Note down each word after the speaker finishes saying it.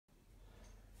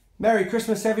Merry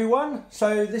Christmas everyone.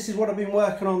 So this is what I've been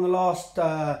working on the last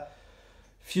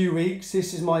few weeks.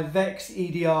 This is my VEX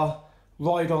EDR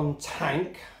ride-on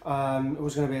tank. It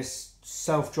was going to be a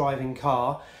self-driving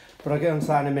car, but I'll get onto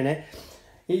that in a minute.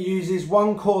 It uses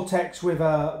one cortex with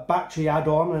a battery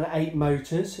add-on and 8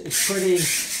 motors. It's pretty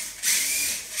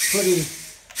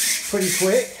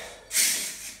quick.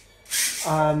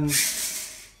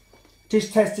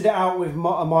 Just tested it out with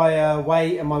my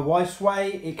weight and my wife's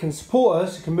weight. It can support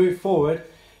us, it can move forward.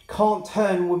 Can't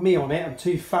turn with me on it, I'm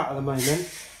too fat at the moment.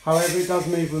 However, it does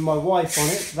move with my wife on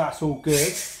it, so that's all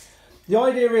good. The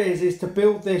idea is to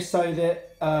build this so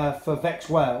that for VEX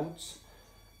WORLDS,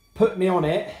 put me on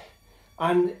it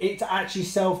and it actually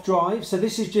self-drive. So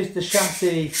this is just the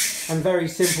chassis and very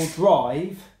simple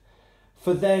drive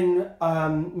for then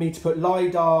me to put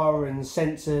LIDAR and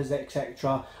sensors,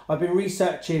 etc. I've been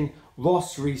researching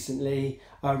ROS recently,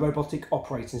 robotic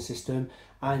operating system,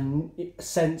 and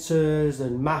sensors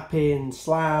and mapping,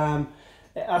 SLAM.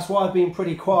 That's why I've been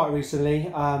pretty quiet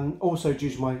recently, also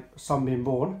due to my son being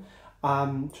born,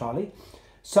 Charlie.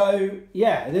 So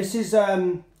yeah, this is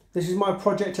my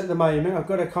project at the moment. I've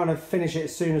got to kind of finish it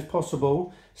as soon as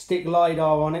possible, stick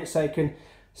LIDAR on it so it can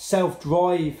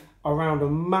self-drive around a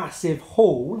massive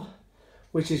hall,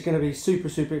 which is going to be super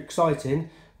exciting.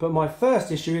 But my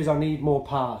first issue is I need more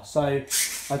power. So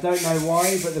I don't know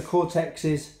why, but the cortex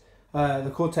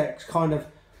kind of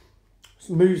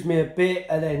moves me a bit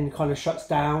and then kind of shuts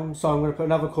down. So I'm going to put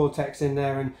another cortex in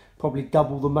there and probably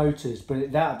double the motors,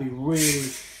 but that would be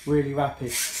really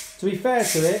rapid. To be fair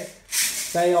to it,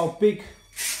 they are big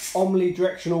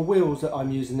omnidirectional wheels that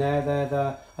I'm using there. They're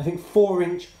the, I think,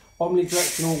 4-inch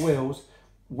omnidirectional wheels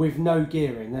with no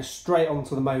gearing. They're straight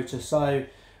onto the motor. So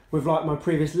with like my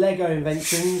previous Lego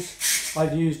inventions,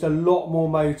 I've used a lot more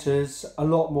motors, a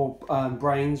lot more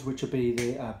brains, which would be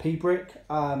the P-brick,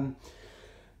 and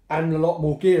a lot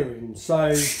more gearing.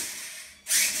 So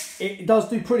it does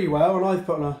do pretty well, and I've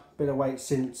put on a bit of weight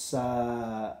since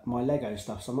my Lego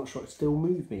stuff, so I'm not sure it still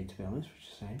moved me, to be honest, which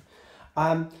is saying.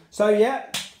 So yeah,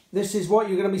 this is what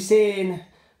you're going to be seeing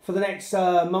for the next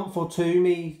month or two,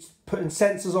 me putting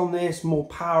sensors on this, more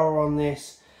power on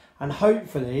this, and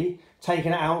hopefully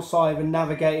taking it outside and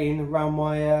navigating around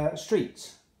my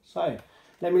streets. So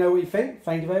let me know what you think.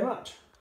 Thank you very much.